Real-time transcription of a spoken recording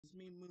it's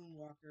me,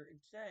 Moonwalker, and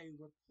today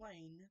we're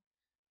playing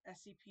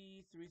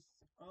SCP-3002.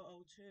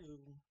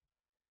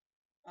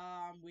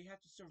 We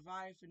have to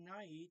survive the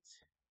night,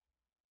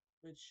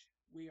 which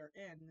we are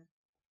in,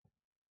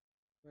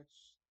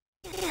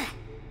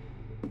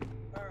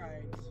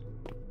 alright.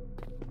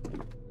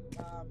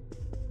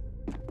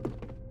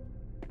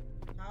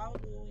 How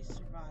will we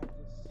survive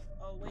this?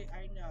 Oh wait,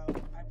 I know,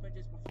 I put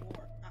this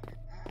before.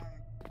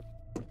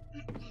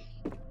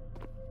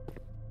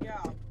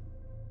 Yeah,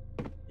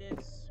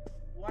 it's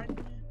 1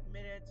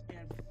 minute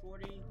and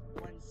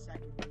 41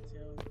 seconds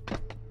until.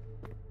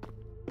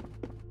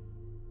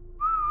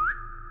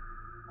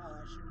 Oh,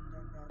 I should have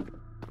done that.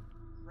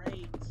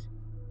 Great.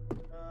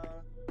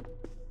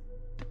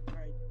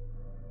 Right.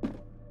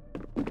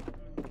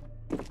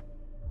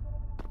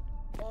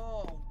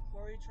 Oh,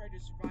 Corey tried to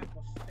survive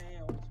but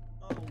failed.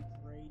 Oh,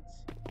 great.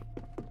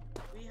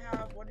 We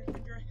have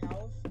 100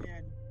 health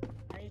and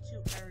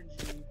 92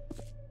 energy.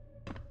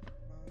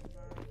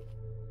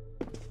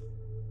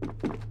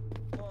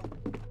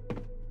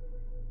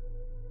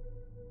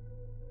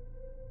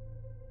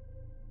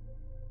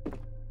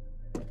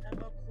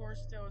 Emma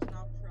still is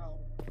not pro.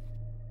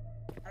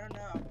 I don't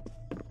know.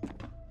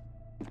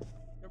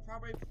 They're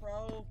probably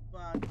pro,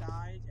 but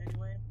died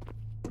anyway.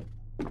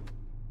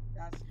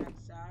 That's kind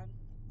of sad.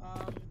 I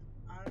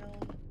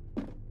don't.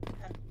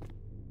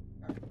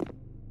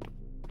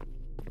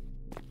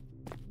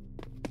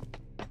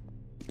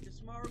 The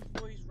smaller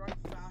employees run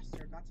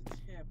faster. That's a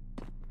tip.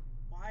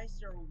 Why is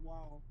there a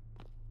wall?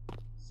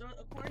 So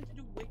according to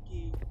the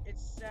wiki, it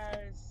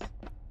says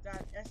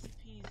that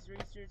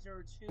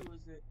SCP-3002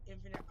 is an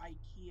infinite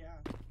IKEA.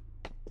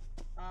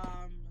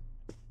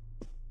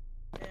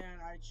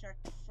 And I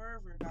checked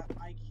further that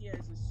IKEA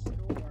is a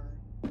store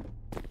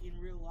in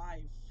real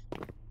life.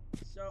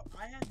 So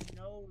I have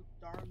no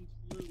darn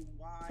clue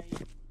why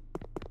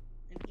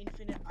an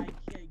infinite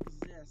IKEA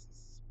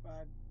exists,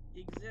 but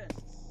it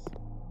exists.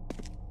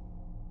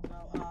 So,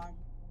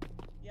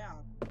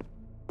 yeah.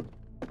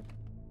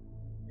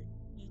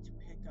 Need to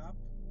pick up.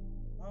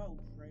 Oh,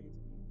 great.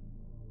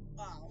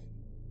 Wow.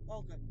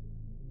 Oh, good.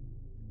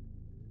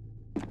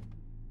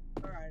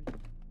 Alright.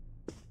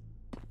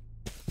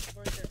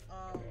 Where's it?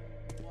 Oh,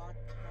 what?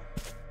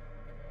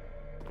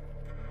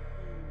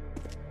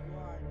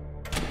 One.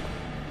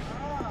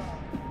 Oh!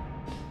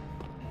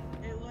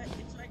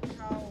 It's like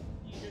how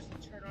you just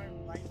turn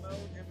on light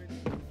mode and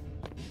then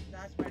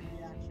that's my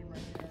reaction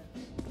right there.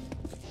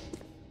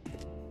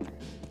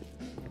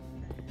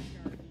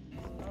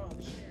 Oh,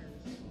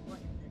 chairs. What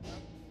can pick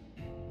up?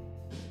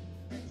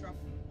 Can't drop.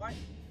 What?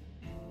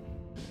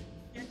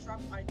 Can't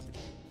drop items.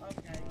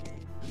 Okay,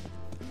 game.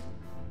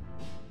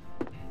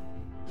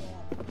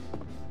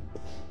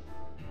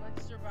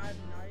 Let's survive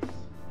the night.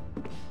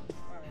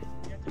 Alright,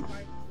 we have to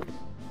find food.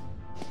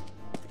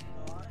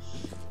 Oh my gosh.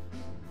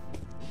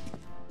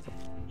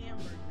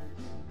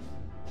 Hamburgers.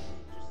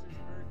 It just says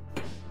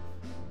burgers.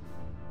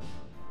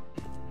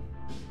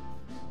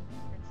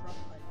 And drop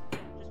light.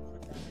 Just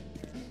put that right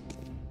there.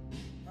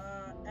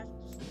 F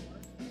to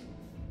store.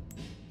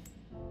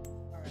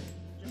 Alright,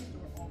 just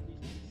store all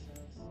these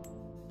pieces.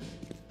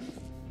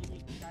 Give me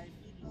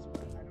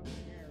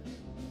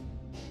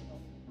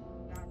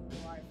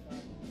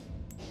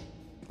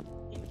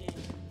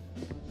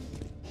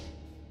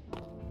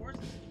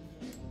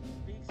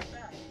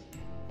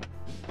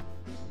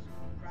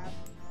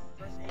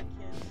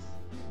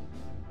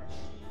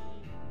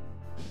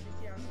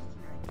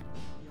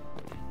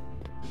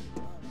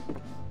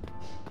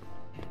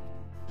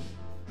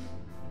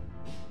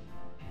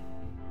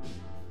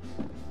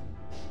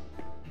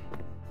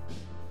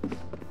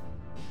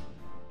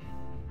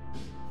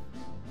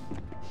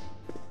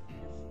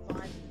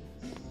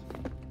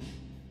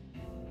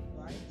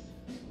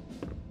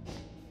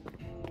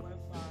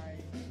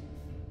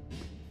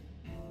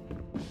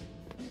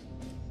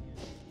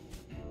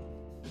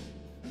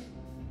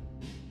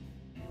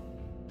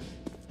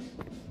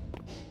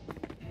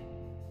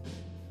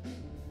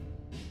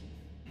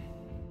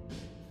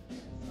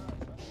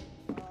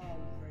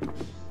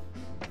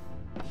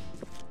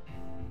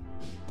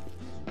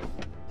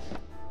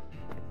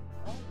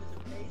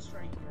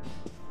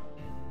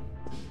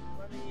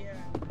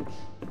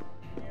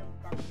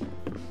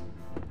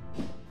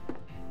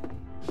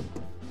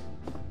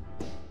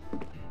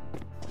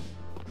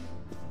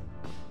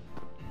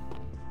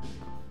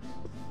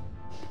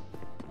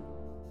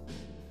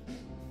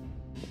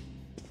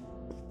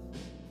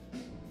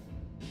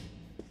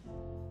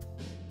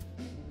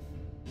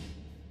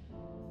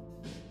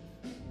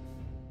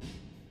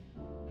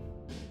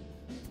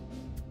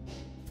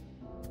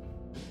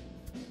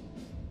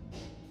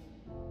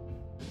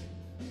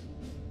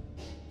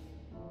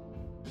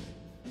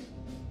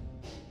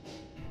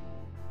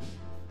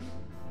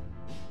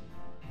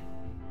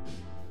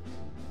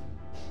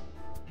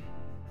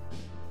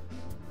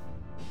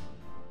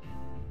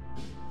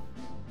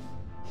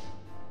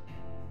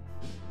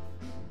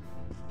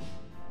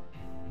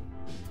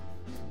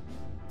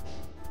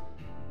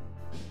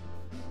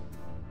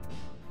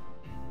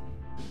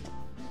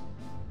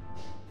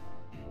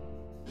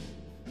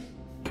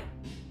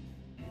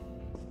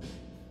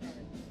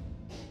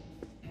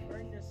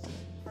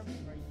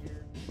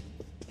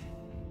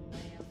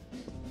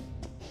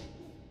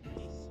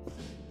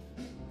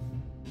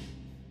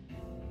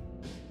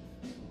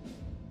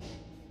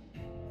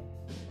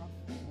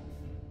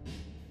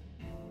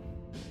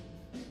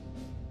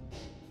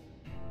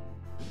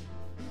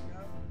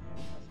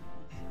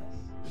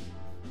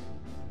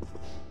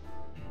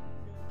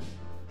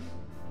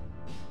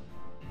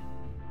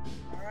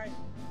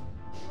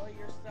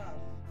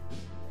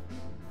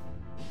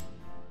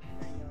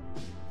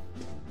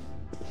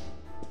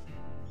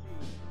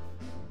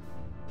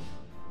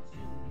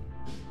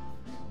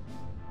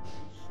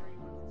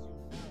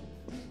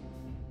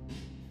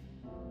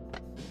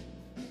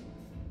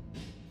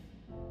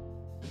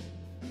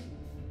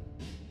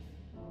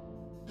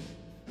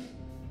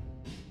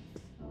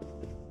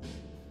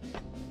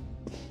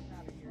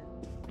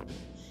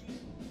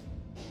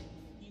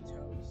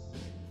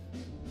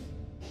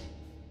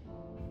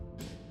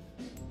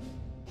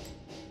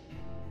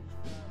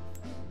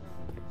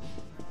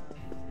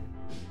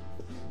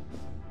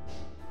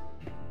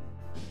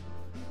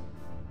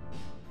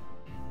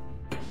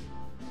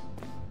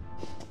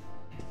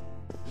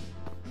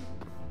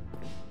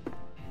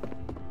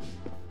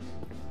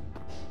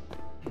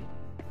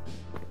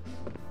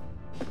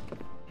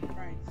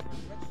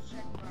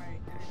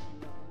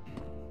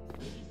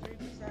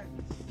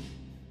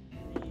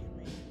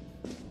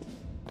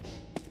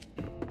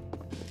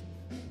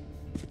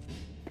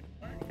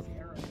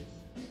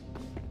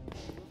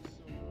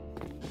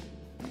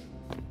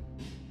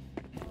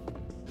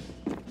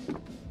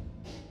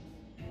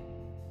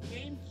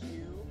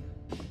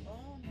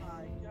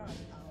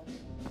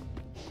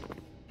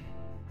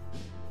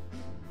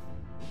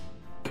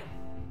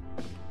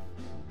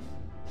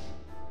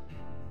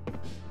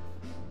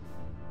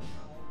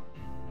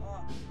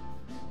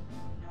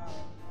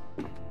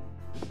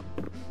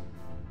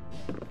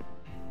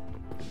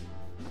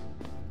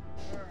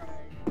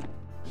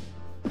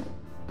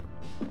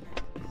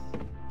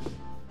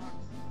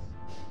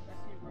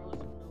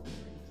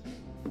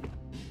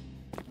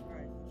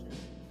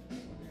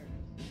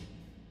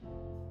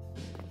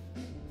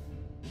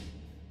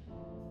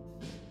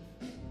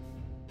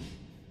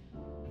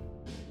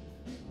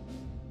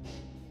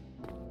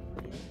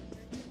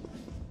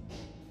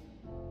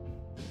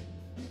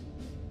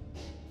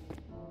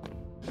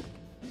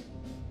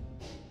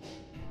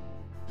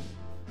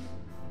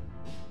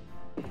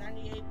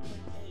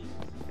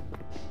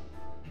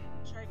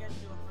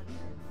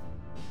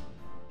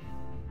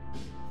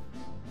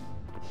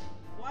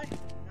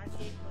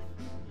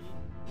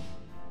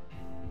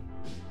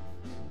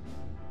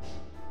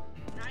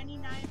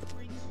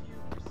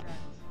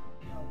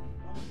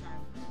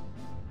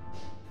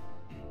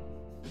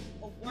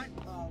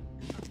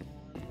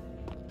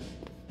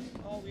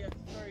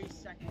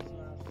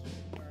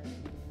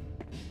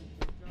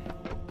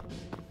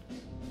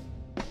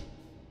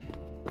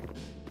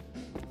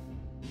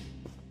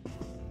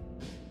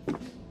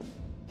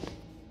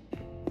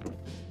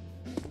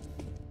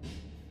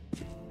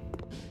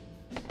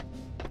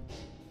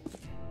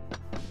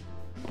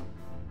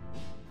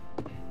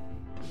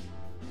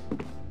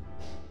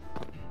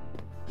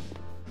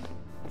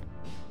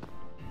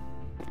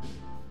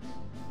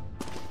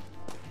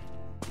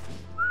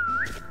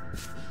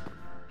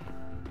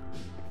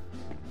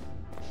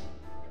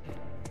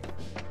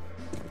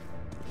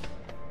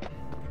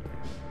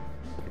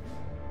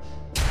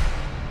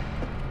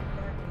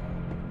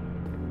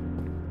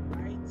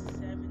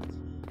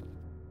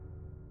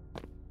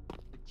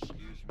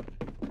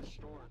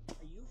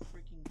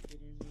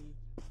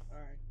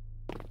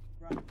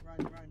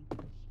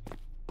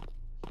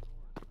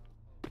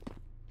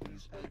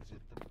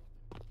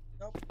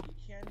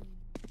can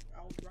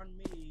outrun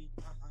me.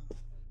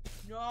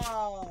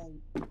 No!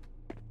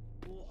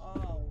 Well,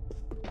 oh.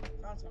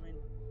 Found something.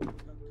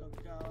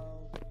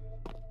 Go.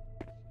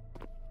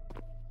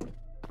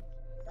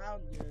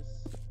 Found this.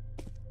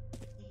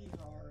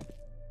 Hee-hee-har.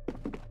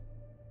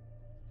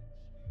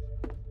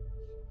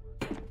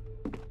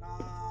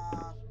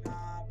 Bro.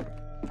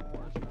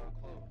 Doors now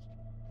closed.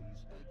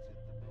 Please exit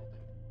the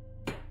building.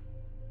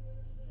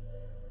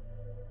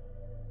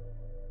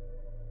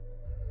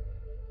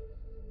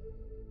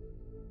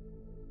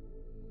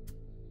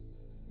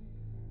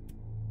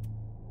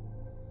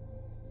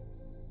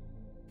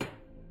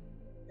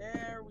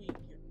 There we go.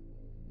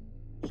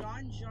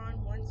 John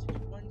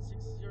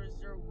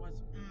 161600 was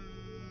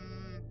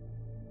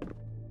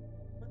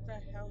what the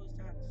hell is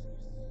that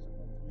supposed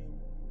to mean?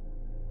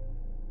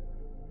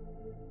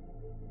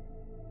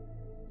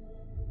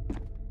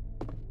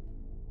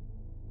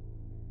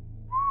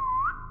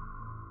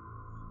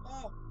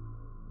 Oh.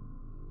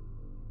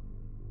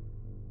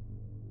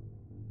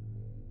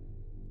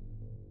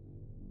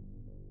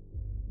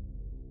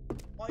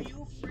 Are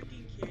you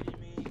freaking kidding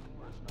me?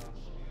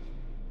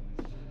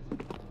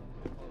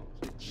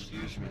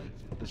 Excuse me,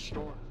 the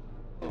store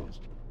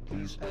closed.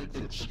 Please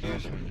exit.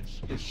 Excuse me,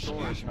 the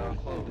store is now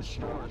closed. The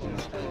store is now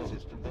closed.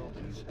 Exit the building.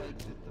 Please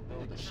exit the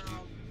building. Now,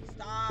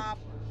 stop.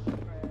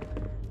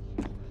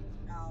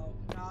 Now,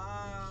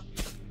 nah.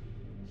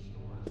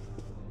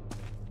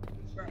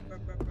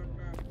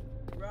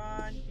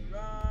 Run.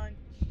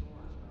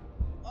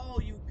 Oh,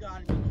 you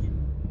gotta be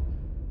kidding.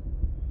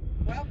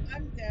 Well,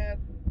 I'm dead.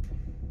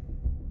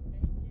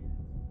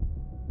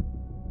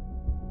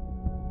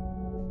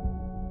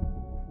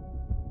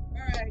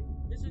 Alright,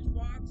 this is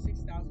Rock,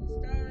 6,000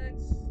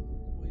 studs.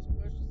 Voice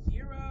push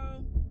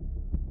 0.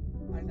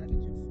 I got to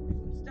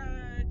 41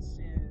 studs.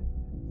 And,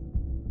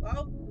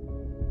 well,